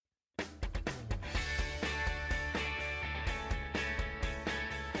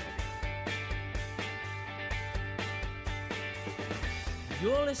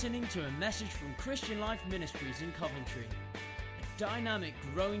You're listening to a message from Christian Life Ministries in Coventry, a dynamic,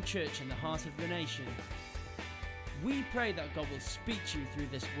 growing church in the heart of the nation. We pray that God will speak to you through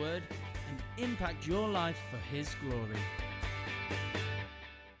this word and impact your life for His glory.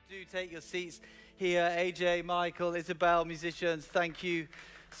 Do take your seats here. AJ, Michael, Isabel, musicians, thank you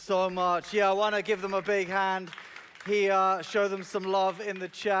so much. I want to give them a big hand here, show them some love in the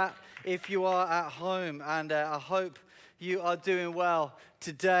chat if you are at home, and I hope you are doing well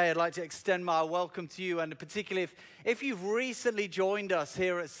today. I'd like to extend my welcome to you, and particularly if you've recently joined us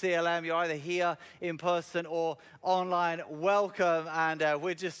here at CLM, you're either here in person or online, welcome, and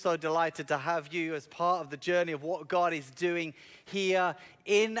we're just so delighted to have you as part of the journey of what God is doing here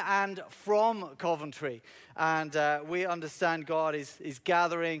in and from Coventry. And we understand God is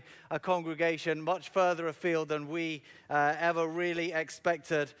gathering a congregation much further afield than we ever really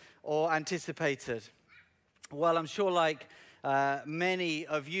expected or anticipated. Well, I'm sure like many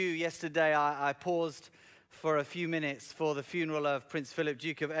of you, yesterday I paused for a few minutes for the funeral of Prince Philip,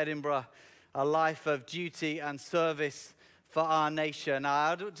 Duke of Edinburgh, a life of duty and service for our nation.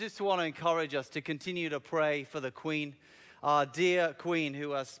 I just want to encourage us to continue to pray for the Queen, our dear Queen,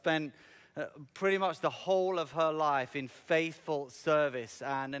 who has spent pretty much the whole of her life in faithful service,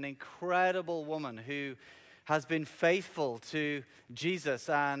 and an incredible woman who has been faithful to Jesus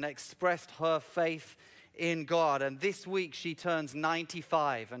and expressed her faith in God. And this week she turns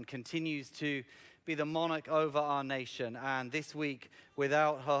 95 and continues to be the monarch over our nation, and this week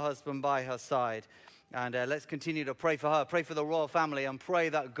without her husband by her side. And let's continue to pray for her, pray for the royal family, and pray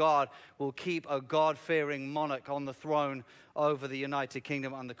that God will keep a God-fearing monarch on the throne over the United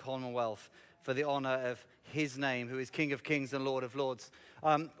Kingdom and the Commonwealth for the honor of His name, who is King of Kings and Lord of Lords.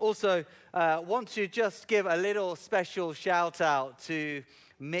 Also, want to just give a little special shout out to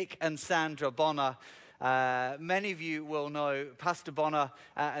Mick and Sandra Bonner. Many of you will know Pastor Bonner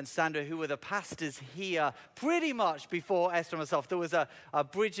and Sandra, who were the pastors here pretty much before Esther and myself. There was a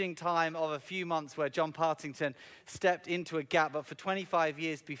bridging time of a few months where John Partington stepped into a gap, but for 25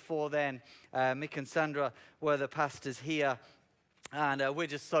 years before then, Mick and Sandra were the pastors here. And we're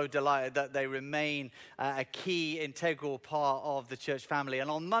just so delighted that they remain a key, integral part of the church family.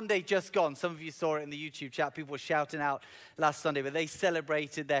 And on Monday just gone, some of you saw it in the YouTube chat, people were shouting out last Sunday, but they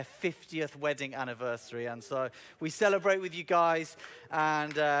celebrated their 50th wedding anniversary. And so we celebrate with you guys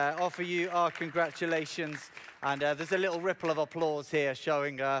and offer you our congratulations. And there's a little ripple of applause here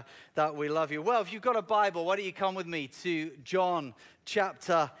showing that we love you. Well, if you've got a Bible, why don't you come with me to John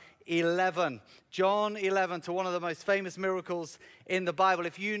chapter 11. John 11, to one of the most famous miracles in the Bible.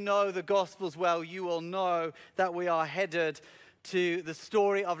 If you know the Gospels well, you will know that we are headed to the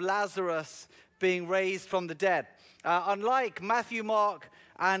story of Lazarus being raised from the dead. Unlike Matthew, Mark,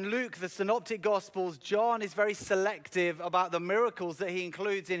 and Luke, the synoptic Gospels, John is very selective about the miracles that he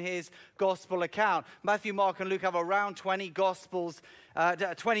includes in his Gospel account. Matthew, Mark, and Luke have around 20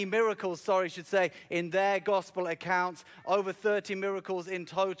 miracles, in their Gospel accounts. Over 30 miracles in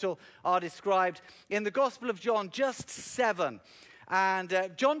total are described. In the Gospel of John, just 7.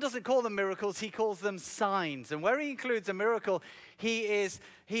 And John doesn't call them miracles, he calls them signs. And where he includes a miracle, he is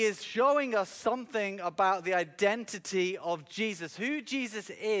showing us something about the identity of Jesus, who Jesus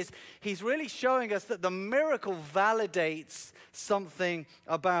is. He's really showing us that the miracle validates something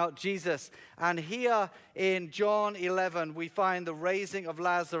about Jesus. And here in John 11, we find the raising of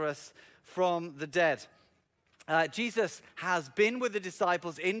Lazarus from the dead. Jesus has been with the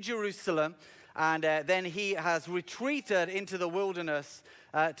disciples in Jerusalem, and then he has retreated into the wilderness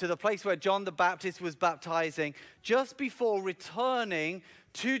to the place where John the Baptist was baptizing, just before returning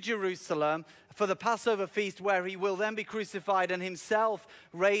to Jerusalem for the Passover feast, where he will then be crucified and himself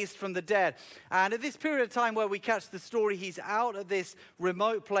raised from the dead. And at this period of time where we catch the story, he's out at this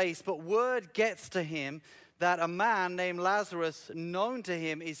remote place, but word gets to him that a man named Lazarus, known to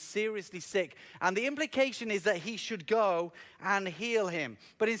him, is seriously sick. And the implication is that he should go and heal him.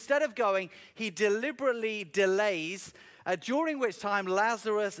 But instead of going, he deliberately delays, during which time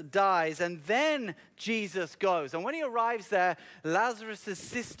Lazarus dies, and then Jesus goes. And when he arrives there, Lazarus'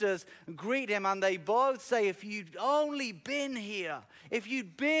 sisters greet him, and they both say, if you'd only been here,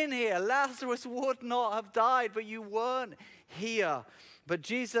 Lazarus would not have died, but you weren't here. But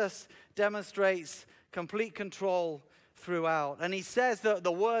Jesus demonstrates complete control throughout. And he says that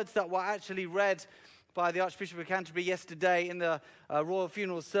the words that were actually read by the Archbishop of Canterbury yesterday in the royal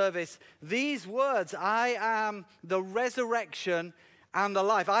funeral service, these words, I am the resurrection and the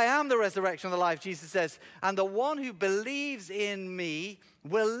life. I am the resurrection and the life, Jesus says, and the one who believes in me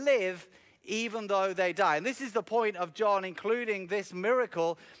will live even though they die. And this is the point of John including this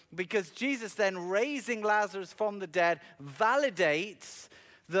miracle, because Jesus then raising Lazarus from the dead validates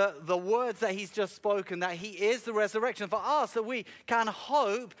the words that he's just spoken, that he is the resurrection for us, that we can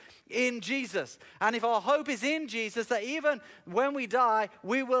hope in Jesus. And if our hope is in Jesus, that even when we die,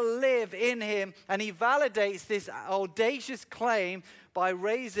 we will live in him. And he validates this audacious claim by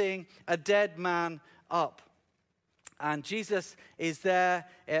raising a dead man up. And Jesus is there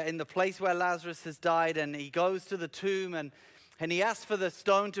in the place where Lazarus has died, and he goes to the tomb and he asks for the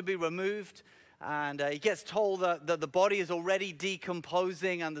stone to be removed. And he gets told that the body is already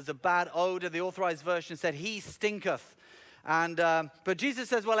decomposing and there's a bad odor. The Authorized Version said, he stinketh. But Jesus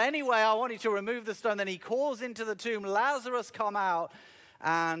says, well, anyway, I want you to remove the stone. Then he calls into the tomb, Lazarus, come out.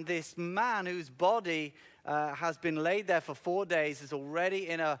 And this man whose body has been laid there for 4 days, is already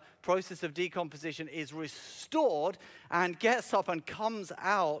in a process of decomposition, is restored and gets up and comes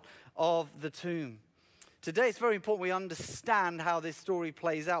out of the tomb. Today it's very important we understand how this story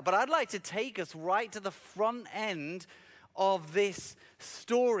plays out. But I'd like to take us right to the front end of this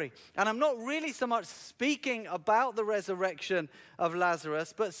story. And I'm not really so much speaking about the resurrection of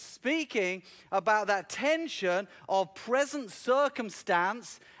Lazarus, but speaking about that tension of present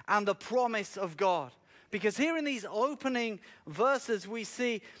circumstance and the promise of God. Because here in these opening verses, we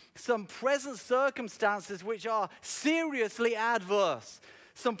see some present circumstances which are seriously adverse.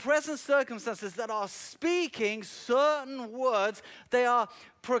 Some present circumstances that are speaking certain words. They are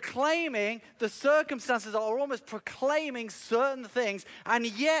proclaiming, the circumstances are almost proclaiming certain things, and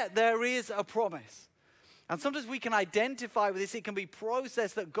yet there is a promise. And sometimes we can identify with this. It can be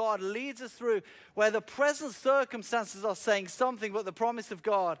process that God leads us through, where the present circumstances are saying something, but the promise of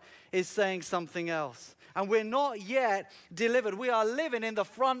God is saying something else. And we're not yet delivered. We are living in the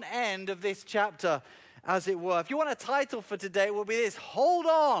front end of this chapter, as it were. If you want a title for today, it will be this: Hold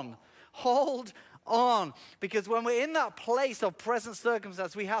on, hold on. Because when we're in that place of present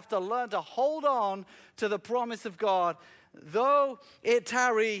circumstance, we have to learn to hold on to the promise of God. Though it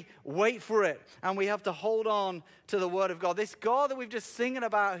tarry, wait for it. And we have to hold on to the word of God. This God that we've just singing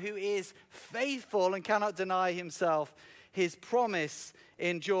about, who is faithful and cannot deny himself, his promise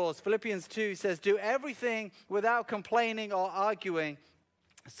endures. Philippians 2 says, do everything without complaining or arguing,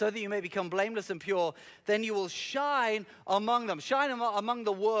 so that you may become blameless and pure. Then you will shine among them. Shine among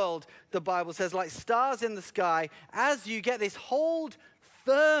the world, the Bible says, like stars in the sky, as you get this hold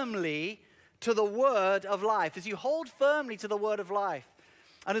firmly to the word of life. As you hold firmly to the word of life.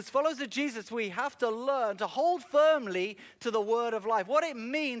 And as followers of Jesus, we have to learn to hold firmly to the word of life. What it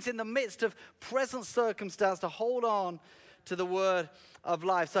means in the midst of present circumstance to hold on to the word of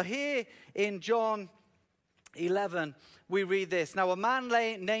life. So here in John 11, we read this. Now a man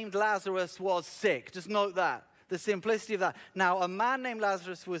named Lazarus was sick. Just note that, the simplicity of that. Now a man named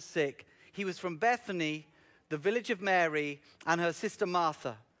Lazarus was sick. He was from Bethany, the village of Mary, and her sister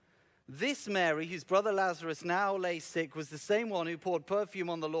Martha. This Mary, whose brother Lazarus now lay sick, was the same one who poured perfume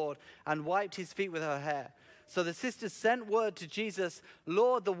on the Lord and wiped his feet with her hair. So the sisters sent word to Jesus,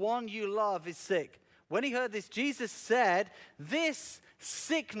 Lord, the one you love is sick. When he heard this, Jesus said, this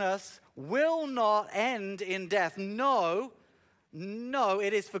sickness will not end in death. No,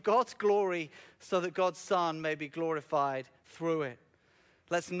 it is for God's glory, so that God's Son may be glorified through it.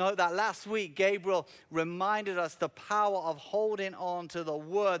 Let's note that last week, Gabriel reminded us the power of holding on to the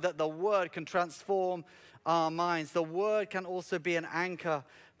word, that the word can transform our minds. The word can also be an anchor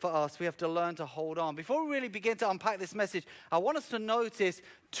for us. We have to learn to hold on. Before we really begin to unpack this message, I want us to notice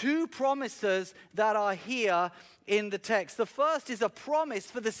two promises that are here in the text. The first is a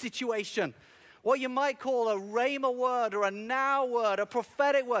promise for the situation. What you might call a rhema word or a now word, a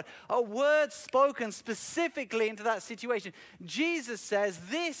prophetic word, a word spoken specifically into that situation. Jesus says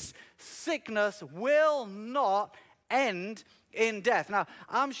this sickness will not end in death. Now,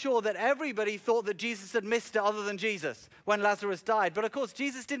 I'm sure that everybody thought that Jesus had missed it other than Jesus when Lazarus died. But of course,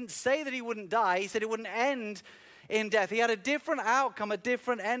 Jesus didn't say that he wouldn't die. He said it wouldn't end in death. He had a different outcome, a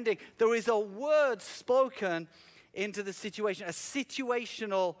different ending. There is a word spoken into the situation, a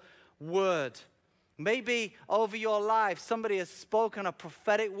situational word. Maybe over your life, somebody has spoken a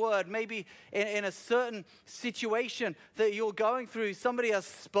prophetic word. Maybe in a certain situation that you're going through, somebody has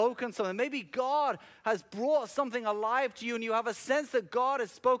spoken something. Maybe God has brought something alive to you, and you have a sense that God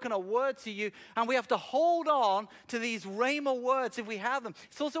has spoken a word to you, and we have to hold on to these rhema words if we have them.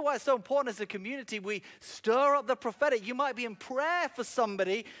 It's also why it's so important as a community we stir up the prophetic. You might be in prayer for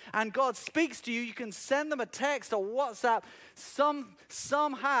somebody, and God speaks to you. You can send them a text or WhatsApp,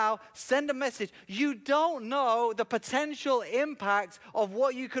 somehow send a message. You You don't know the potential impact of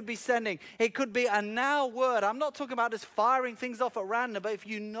what you could be sending. It could be a now word. I'm not talking about just firing things off at random, but if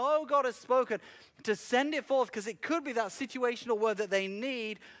you know God has spoken, to send it forth, because it could be that situational word that they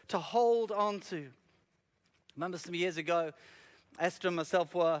need to hold on to. Remember some years ago, Esther and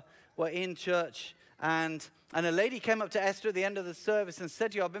myself were in church, and a lady came up to Esther at the end of the service and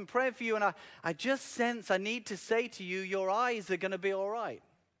said to you, I've been praying for you, and I just sense I need to say to you, your eyes are going to be all right.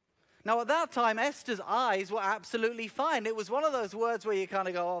 Now, at that time, Esther's eyes were absolutely fine. It was one of those words where you kind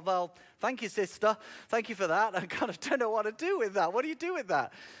of go, oh, well, thank you, sister. Thank you for that. I kind of don't know what to do with that. What do you do with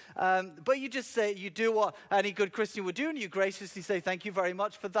that? But you just say, you do what any good Christian would do, and you graciously say, thank you very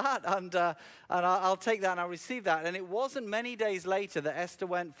much for that. And I'll take that and I'll receive that. And it wasn't many days later that Esther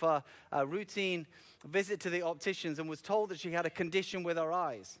went for a routine visit to the opticians and was told that she had a condition with her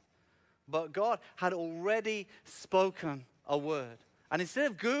eyes. But God had already spoken a word. And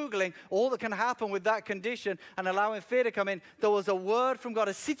instead of Googling all that can happen with that condition and allowing fear to come in, there was a word from God,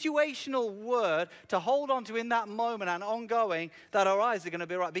 a situational word to hold on to in that moment and ongoing, that our eyes are going to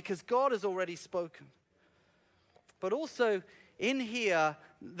be right because God has already spoken. But also in here,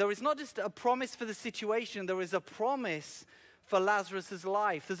 there is not just a promise for the situation, there is a promise for Lazarus'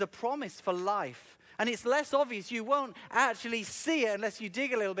 life. There's a promise for life. And it's less obvious. You won't actually see it unless you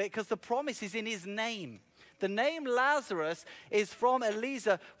dig a little bit because the promise is in his name. The name Lazarus is from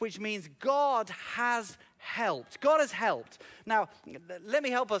Eliezer, which means God has helped. God has helped. Now, let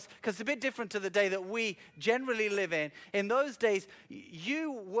me help us, because it's a bit different to the day that we generally live in. In those days,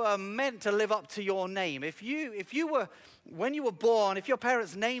 you were meant to live up to your name. If you were, when you were born, if your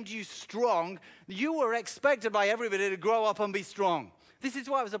parents named you Strong, you were expected by everybody to grow up and be strong. This is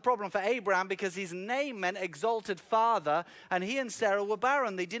why it was a problem for Abraham, because his name meant exalted father, and he and Sarah were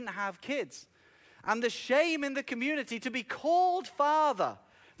barren. They didn't have kids. And the shame in the community to be called father.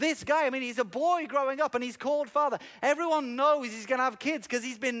 This guy, I mean, he's a boy growing up and he's called father. Everyone knows he's going to have kids because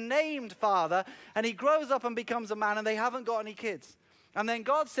he's been named father. And he grows up and becomes a man and they haven't got any kids. And then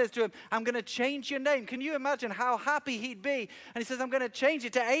God says to him, I'm going to change your name. Can you imagine how happy he'd be? And he says, I'm going to change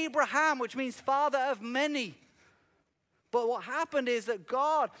it to Abraham, which means father of many. But what happened is that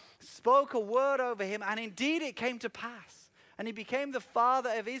God spoke a word over him, and indeed it came to pass. And he became the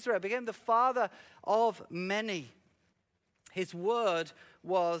father of Israel, became the father of many. His word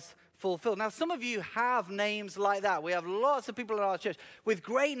was fulfilled. Now, some of you have names like that. We have lots of people in our church with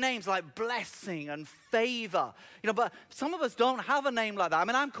great names like blessing and favor. But some of us don't have a name like that. I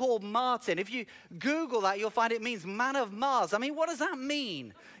mean, I'm called Martin. If you Google that, you'll find it means man of Mars. I mean, what does that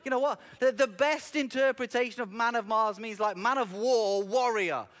mean? You know what? The best interpretation of man of Mars means like man of war,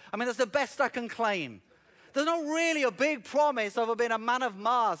 warrior. I mean, that's the best I can claim. There's not really a big promise of being a man of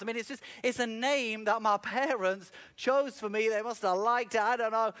Mars. I mean, it's a name that my parents chose for me. They must have liked it. I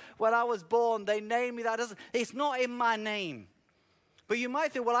don't know. When I was born, they named me that. It's not in my name. But you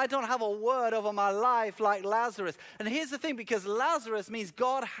might think, well, I don't have a word over my life like Lazarus. And here's the thing, because Lazarus means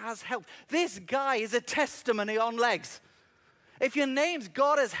God has helped. This guy is a testimony on legs. If your name's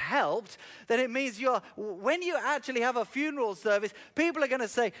God has helped, then it means when you actually have a funeral service, people are going to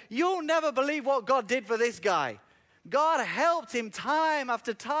say, you'll never believe what God did for this guy. God helped him time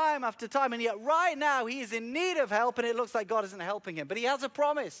after time after time, and yet right now he is in need of help, and it looks like God isn't helping him. But he has a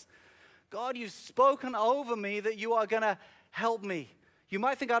promise. God, you've spoken over me that you are going to help me. You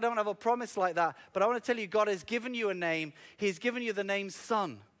might think I don't have a promise like that, but I want to tell you, God has given you a name. He's given you the name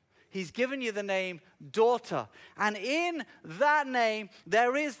son. He's given you the name daughter. And in that name,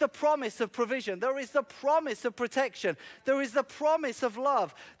 there is the promise of provision. There is the promise of protection. There is the promise of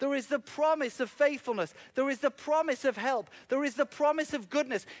love. There is the promise of faithfulness. There is the promise of help. There is the promise of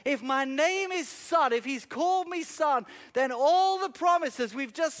goodness. If my name is son, if he's called me son, then all the promises,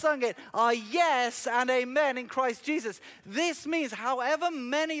 we've just sung it, are yes and amen in Christ Jesus. This means however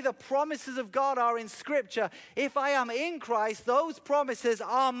many the promises of God are in Scripture, if I am in Christ, those promises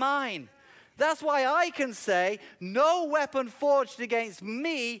are mine. That's why I can say, no weapon forged against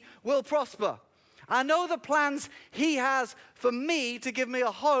me will prosper. I know the plans he has for me to give me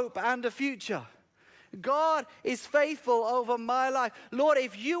a hope and a future. God is faithful over my life. Lord,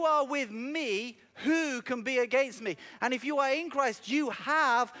 if you are with me, who can be against me? And if you are in Christ, you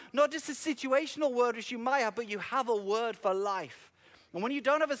have not just a situational word which you might have, but you have a word for life. And when you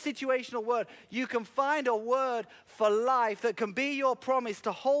don't have a situational word, you can find a word for life that can be your promise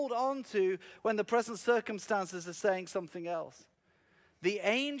to hold on to when the present circumstances are saying something else. The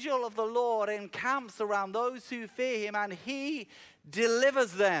angel of the Lord encamps around those who fear him, and he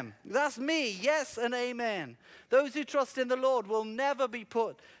delivers them. That's me, yes and amen. Those who trust in the Lord will never be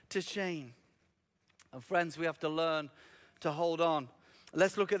put to shame. And friends, we have to learn to hold on.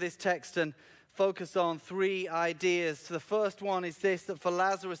 Let's look at this text, and focus on three ideas. The first one is this, that for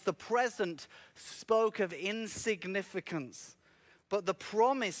Lazarus, the present spoke of insignificance, but the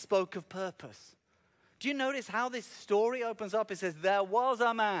promise spoke of purpose. Do you notice how this story opens up? It says, there was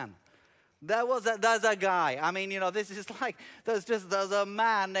a man. There's a guy. I mean, this is like, there's a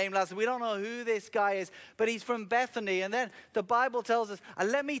man named Lazarus. We don't know who this guy is, but he's from Bethany. And then the Bible tells us,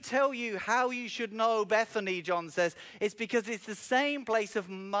 and let me tell you how you should know Bethany, John says. It's because it's the same place of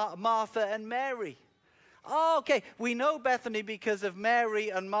Martha and Mary. Oh, okay, we know Bethany because of Mary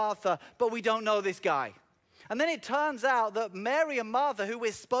and Martha, but we don't know this guy. And then it turns out that Mary and Martha, who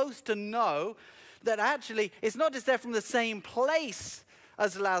we're supposed to know, that actually it's not just they're from the same place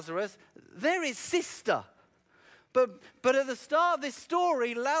as Lazarus, they're his sister. But at the start of this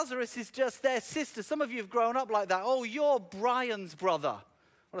story, Lazarus is just their sister. Some of you have grown up like that. Oh, you're Brian's brother.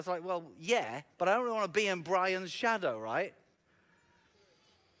 Well, it's like, well, yeah, but I don't really want to be in Brian's shadow, right?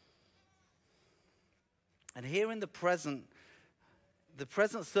 And here in the present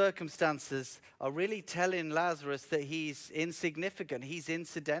circumstances are really telling Lazarus that he's insignificant, he's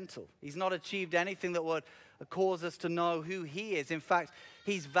incidental. He's not achieved anything that would cause us to know who he is. In fact,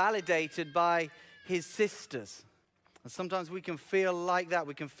 he's validated by his sisters. And sometimes we can feel like that.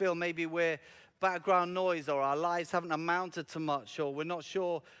 We can feel maybe we're background noise, or our lives haven't amounted to much, or we're not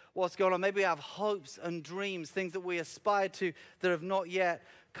sure what's going on. Maybe we have hopes and dreams, things that we aspire to that have not yet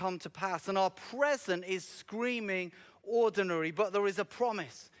come to pass. And our present is screaming ordinary, but there is a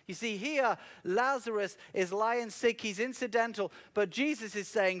promise. You see, here, Lazarus is lying sick. He's incidental, but Jesus is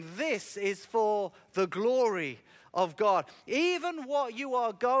saying this is for the glory of God. Even what you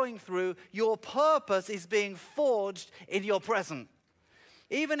are going through, your purpose is being forged in your present.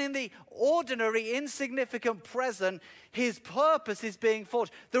 Even in the ordinary, insignificant present, his purpose is being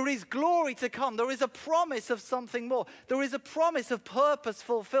forged. There is glory to come. There is a promise of something more. There is a promise of purpose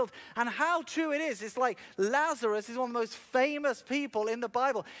fulfilled. And how true it is. It's like Lazarus is one of the most famous people in the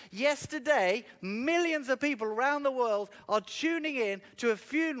Bible. Yesterday, millions of people around the world are tuning in to a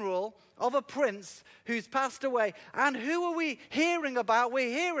funeral of a prince who's passed away. And who are we hearing about? We're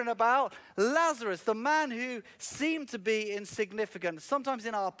hearing about Lazarus, the man who seemed to be insignificant. Sometimes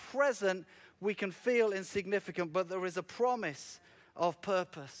in our present, we can feel insignificant, but there is a promise of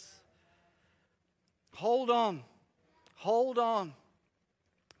purpose. Hold on. Hold on.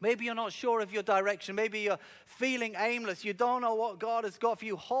 Maybe you're not sure of your direction. Maybe you're feeling aimless. You don't know what God has got for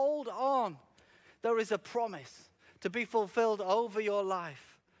you. Hold on. There is a promise to be fulfilled over your life.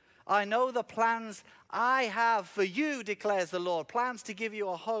 I know the plans I have for you, declares the Lord. Plans to give you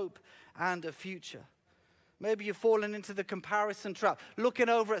a hope and a future. Maybe you've fallen into the comparison trap, looking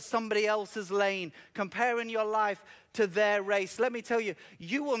over at somebody else's lane, comparing your life to their race. Let me tell you,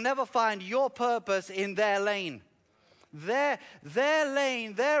 you will never find your purpose in their lane. Their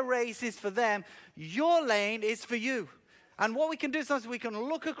lane, their race is for them. Your lane is for you. And what we can do sometimes, we can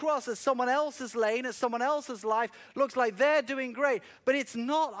look across at someone else's lane, at someone else's life. Looks like they're doing great, but it's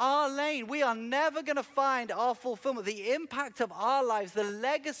not our lane. We are never going to find our fulfillment. The impact of our lives, the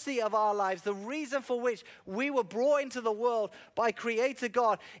legacy of our lives, the reason for which we were brought into the world by Creator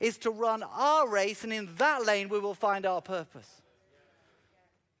God is to run our race, and in that lane we will find our purpose.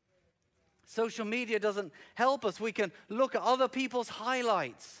 Social media doesn't help us. We can look at other people's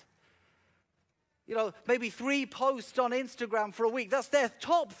highlights. Maybe 3 posts on Instagram for a week. That's their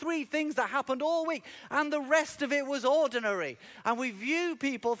top 3 things that happened all week. And the rest of it was ordinary. And we view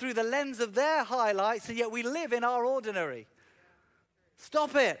people through the lens of their highlights, and yet we live in our ordinary.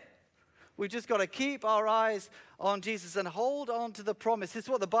 Stop it. We've just got to keep our eyes on Jesus and hold on to the promise. This is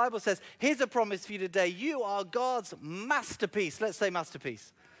what the Bible says. Here's a promise for you today. You are God's masterpiece. Let's say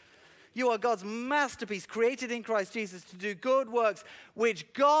masterpiece. You are God's masterpiece, created in Christ Jesus to do good works,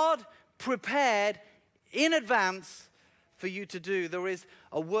 which God prepared in advance for you to do. There is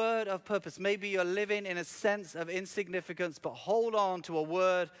a word of purpose. Maybe you're living in a sense of insignificance, but hold on to a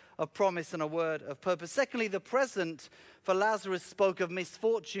word of promise and a word of purpose. Secondly, the present for Lazarus spoke of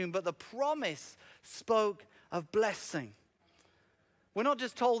misfortune, but the promise spoke of blessing. We're not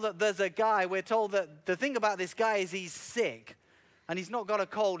just told that there's a guy, we're told that the thing about this guy is he's sick. And he's not got a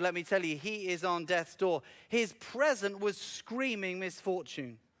cold, let me tell you, he is on death's door. His present was screaming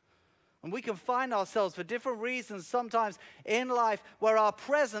misfortune. And we can find ourselves for different reasons sometimes in life where our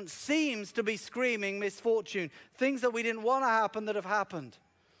present seems to be screaming misfortune. Things that we didn't want to happen that have happened.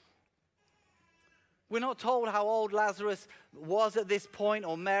 We're not told how old Lazarus was at this point,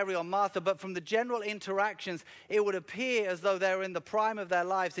 or Mary or Martha, but from the general interactions, it would appear as though they're in the prime of their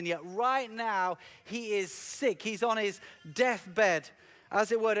lives. And yet right now, he is sick. He's on his deathbed.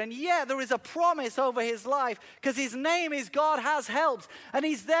 as it would. And yet there is a promise over his life because his name is God has helped. And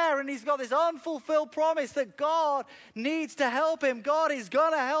he's there and he's got this unfulfilled promise that God needs to help him. God is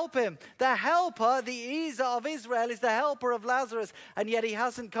going to help him. The helper, the Ezer of Israel, is the helper of Lazarus. And yet he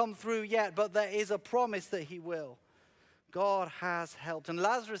hasn't come through yet, but there is a promise that he will. God has helped. And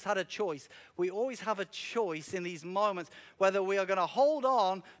Lazarus had a choice. We always have a choice in these moments whether we are going to hold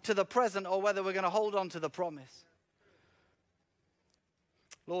on to the present or whether we're going to hold on to the promise.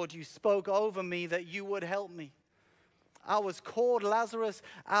 Lord, you spoke over me that you would help me. I was called Lazarus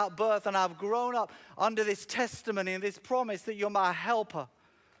at birth, and I've grown up under this testimony and this promise that you're my helper.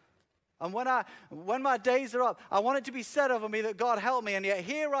 And when my days are up, I want it to be said over me that God helped me, and yet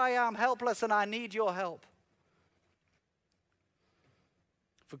here I am helpless and I need your help.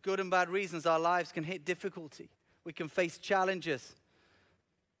 For good and bad reasons, our lives can hit difficulty. We can face challenges.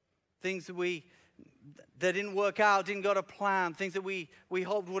 Things that didn't work out, didn't go to plan. Things that we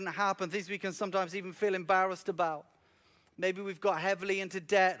hoped wouldn't happen. Things we can sometimes even feel embarrassed about. Maybe we've got heavily into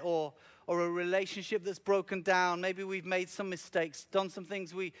debt or a relationship that's broken down. Maybe we've made some mistakes, done some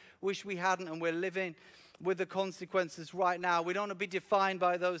things we wish we hadn't, and we're living with the consequences right now. We don't want to be defined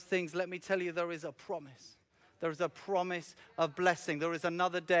by those things. Let me tell you, there is a promise. There is a promise of blessing. There is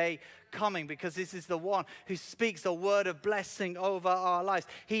another day coming because this is the one who speaks a word of blessing over our lives.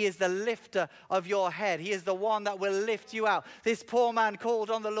 He is the lifter of your head. He is the one that will lift you out. This poor man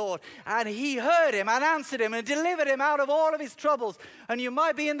called on the Lord and he heard him and answered him and delivered him out of all of his troubles. And you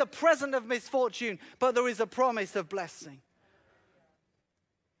might be in the present of misfortune, but there is a promise of blessing.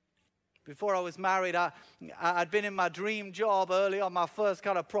 Before I was married, I'd been in my dream job early on, my first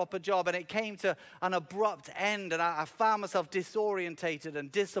kind of proper job, and it came to an abrupt end, and I found myself disorientated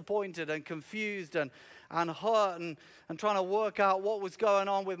and disappointed and confused and hurt and trying to work out what was going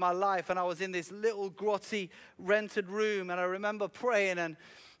on with my life. And I was in this little grotty rented room, and I remember praying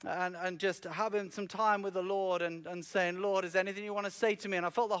and just having some time with the Lord and saying, Lord, is there anything you want to say to me? And I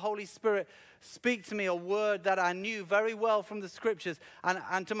felt the Holy Spirit speak to me a word that I knew very well from the scriptures.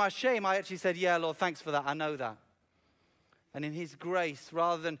 And to my shame, I actually said, yeah, Lord, thanks for that. I know that. And in his grace,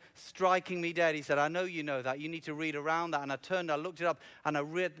 rather than striking me dead, he said, I know you know that. You need to read around that. And I looked it up, and I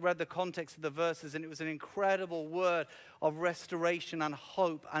read the context of the verses, and it was an incredible word of restoration and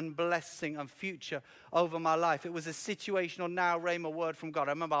hope and blessing and future over my life. It was a situational now rhema word from God.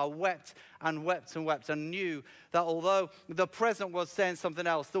 I remember I wept and wept and wept and knew that although the present was saying something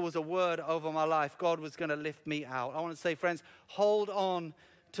else, there was a word over my life. God was going to lift me out. I want to say, friends, hold on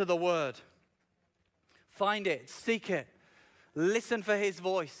to the word. Find it, seek it. Listen for his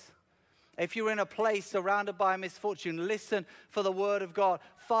voice. If you're in a place surrounded by misfortune, listen for the word of God.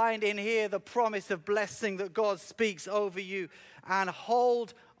 Find in here the promise of blessing that God speaks over you and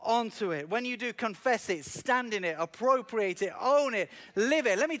hold on to it. When you do, confess it, stand in it, appropriate it, own it, live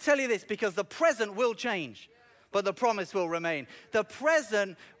it. Let me tell you this, because the present will change, but the promise will remain. The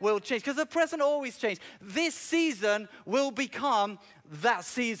present will change, because the present always changes. This season will become that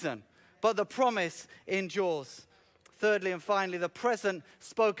season, but the promise endures. Thirdly and finally, the present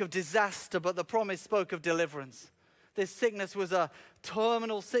spoke of disaster, but the promise spoke of deliverance. This sickness was a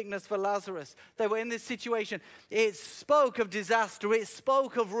terminal sickness for Lazarus. They were in this situation. It spoke of disaster. It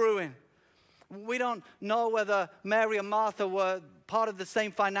spoke of ruin. We don't know whether Mary and Martha were part of the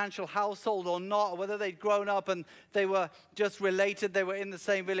same financial household or not, or whether they'd grown up and they were just related, they were in the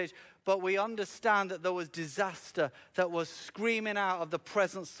same village. But we understand that there was disaster that was screaming out of the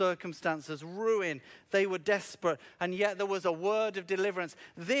present circumstances, ruin. They were desperate, and yet there was a word of deliverance.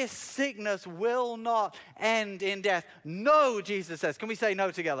 This sickness will not end in death. No, Jesus says. Can we say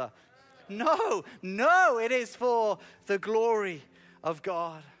no together? No, it is for the glory of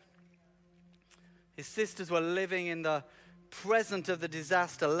God. His sisters were living in the present of the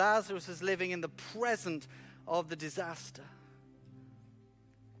disaster. Lazarus was living in the present of the disaster.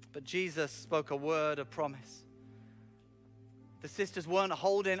 But Jesus spoke a word of promise. The sisters weren't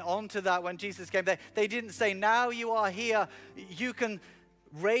holding on to that when Jesus came. They didn't say, now you are here, you can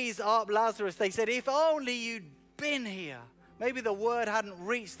raise up Lazarus. They said, if only you'd been here. Maybe the word hadn't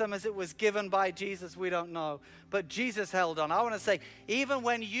reached them as it was given by Jesus. We don't know. But Jesus held on. I want to say, even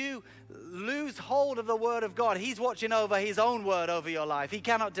when you lose hold of the word of God, he's watching over his own word over your life. He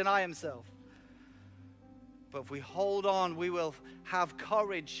cannot deny himself. But if we hold on, we will have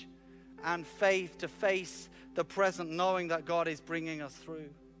courage and faith to face the present, knowing that God is bringing us through.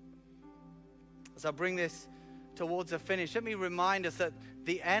 As I bring this towards a finish, let me remind us that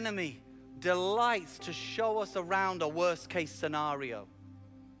the enemy delights to show us around a worst case scenario.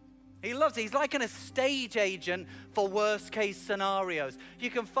 He loves it. He's like a stage agent for worst case scenarios.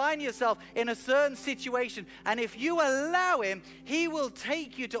 You can find yourself in a certain situation, and if you allow him, he will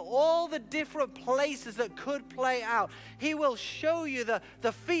take you to all the different places that could play out. He will show you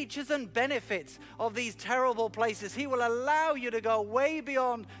the features and benefits of these terrible places. He will allow you to go way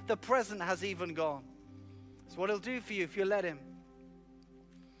beyond the present has even gone. That's what he'll do for you if you let him.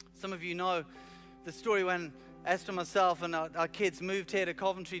 Some of you know the story when Esther, myself, and our kids moved here to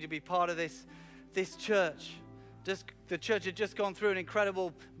Coventry to be part of this church. The church had just gone through an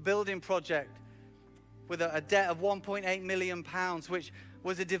incredible building project with a debt of £1.8 million, which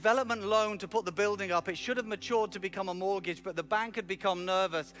was a development loan to put the building up. It should have matured to become a mortgage, but the bank had become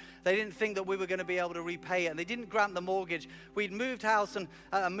nervous. They didn't think that we were going to be able to repay it, and they didn't grant the mortgage. We'd moved house and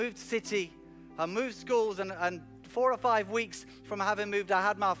moved city, moved schools, and 4 or 5 weeks from having moved, I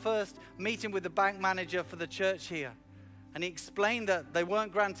had my first meeting with the bank manager for the church here. And he explained that they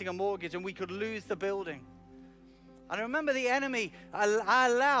weren't granting a mortgage and we could lose the building. And I remember the enemy, I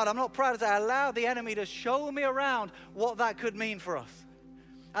allowed the enemy to show me around what that could mean for us.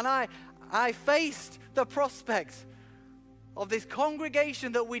 And I faced the prospect of this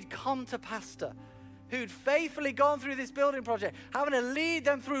congregation that we'd come to pastor, who'd faithfully gone through this building project, having to lead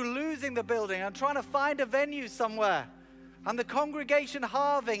them through losing the building and trying to find a venue somewhere. And the congregation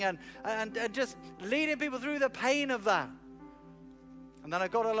halving and just leading people through the pain of that. And then I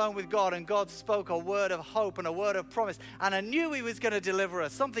got alone with God, and God spoke a word of hope and a word of promise. And I knew he was going to deliver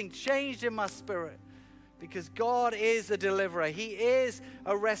us. Something changed in my spirit. Because God is a deliverer. He is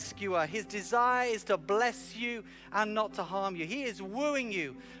a rescuer. His desire is to bless you and not to harm you. He is wooing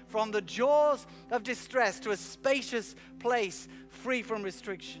you from the jaws of distress to a spacious place free from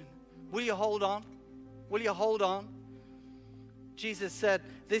restriction. Will you hold on? Will you hold on? Jesus said,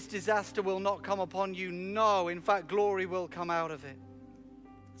 this disaster will not come upon you. No, in fact, glory will come out of it.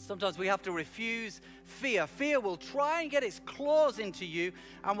 Sometimes we have to refuse fear. Fear will try and get its claws into you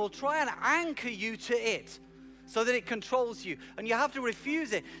and will try and anchor you to it so that it controls you. And you have to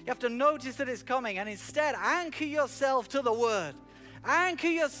refuse it. You have to notice that it's coming and instead anchor yourself to the word. Anchor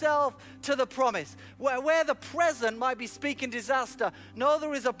yourself to the promise. Where the present might be speaking disaster, no,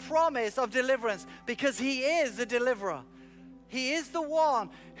 there is a promise of deliverance because he is the deliverer. He is the one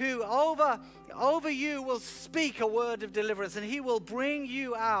who over you will speak a word of deliverance, and he will bring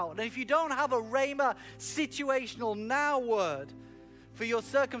you out. And if you don't have a rhema situational now word for your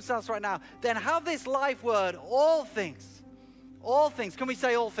circumstance right now, then have this life word, all things. All things. Can we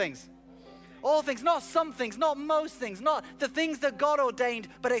say all things? All things, not some things, not most things, not the things that God ordained,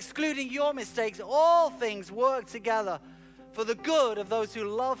 but excluding your mistakes. All things work together for the good of those who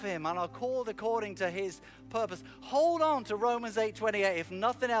love him and are called according to his purpose. Hold on to Romans 8:28, if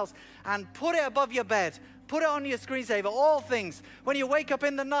nothing else, and put it above your bed. Put it on your screensaver, all things. When you wake up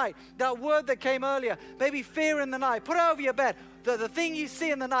in the night, that word that came earlier, maybe fear in the night, put it over your bed. The thing you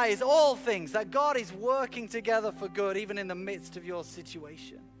see in the night is all things, that God is working together for good, even in the midst of your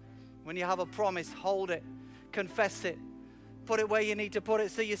situation. When you have a promise, hold it, confess it. Put it where you need to put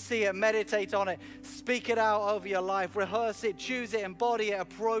it so you see it, meditate on it, speak it out over your life, rehearse it, choose it, embody it,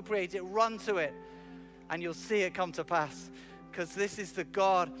 appropriate it, run to it, and you'll see it come to pass. Because this is the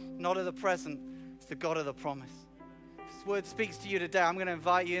God, not of the present, it's the God of the promise. This word speaks to you today. I'm going to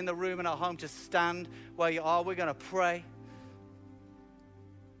invite you in the room and at home to stand where you are. We're going to pray.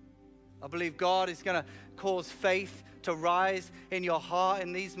 I believe God is going to cause faith to rise in your heart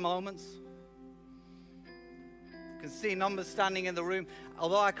in these moments. I can see numbers standing in the room.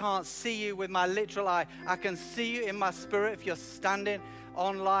 Although I can't see you with my literal eye, I can see you in my spirit if you're standing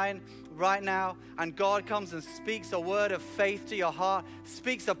online right now and God comes and speaks a word of faith to your heart,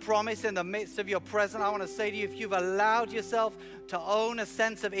 speaks a promise in the midst of your present. I want to say to you, if you've allowed yourself to own a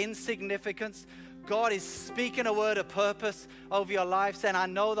sense of insignificance, God is speaking a word of purpose over your life, saying, I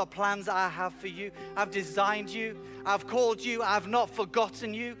know the plans I have for you. I've designed you. I've called you. I've not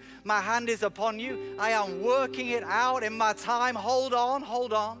forgotten you. My hand is upon you. I am working it out in my time. Hold on,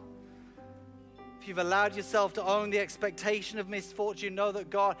 hold on. If you've allowed yourself to own the expectation of misfortune, know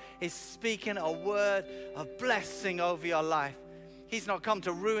that God is speaking a word of blessing over your life. He's not come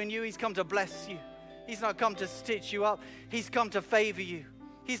to ruin you. He's come to bless you. He's not come to stitch you up. He's come to favor you.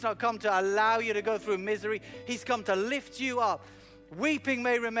 He's not come to allow you to go through misery. He's come to lift you up. Weeping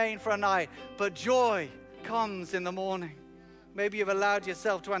may remain for a night, but joy comes in the morning. Maybe you've allowed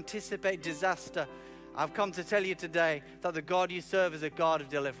yourself to anticipate disaster. I've come to tell you today that the God you serve is a God of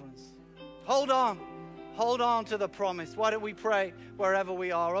deliverance. Hold on. Hold on to the promise. Why don't we pray wherever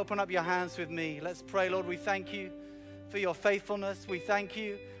we are? Open up your hands with me. Let's pray. Lord, we thank you for your faithfulness. We thank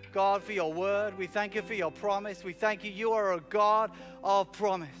you, God, for your word. We thank you for your promise. We thank you. You are a God of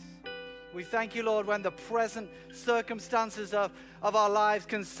promise. We thank you, Lord, when the present circumstances of our lives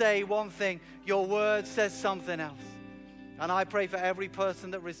can say one thing, your word says something else. And I pray for every person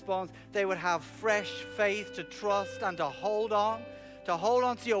that responds, they would have fresh faith to trust and to hold on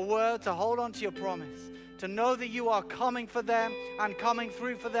to your word, to hold on to your promise, to know that you are coming for them and coming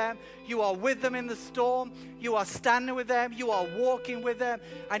through for them. You are with them in the storm. You are standing with them. You are walking with them,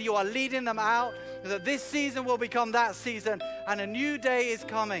 and you are leading them out. That this season will become that season, and a new day is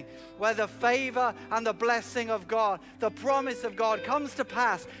coming where the favor and the blessing of God, the promise of God comes to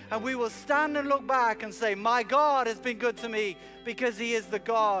pass, and we will stand and look back and say, my God has been good to me, because he is the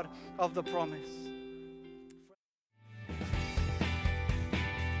God of the promise.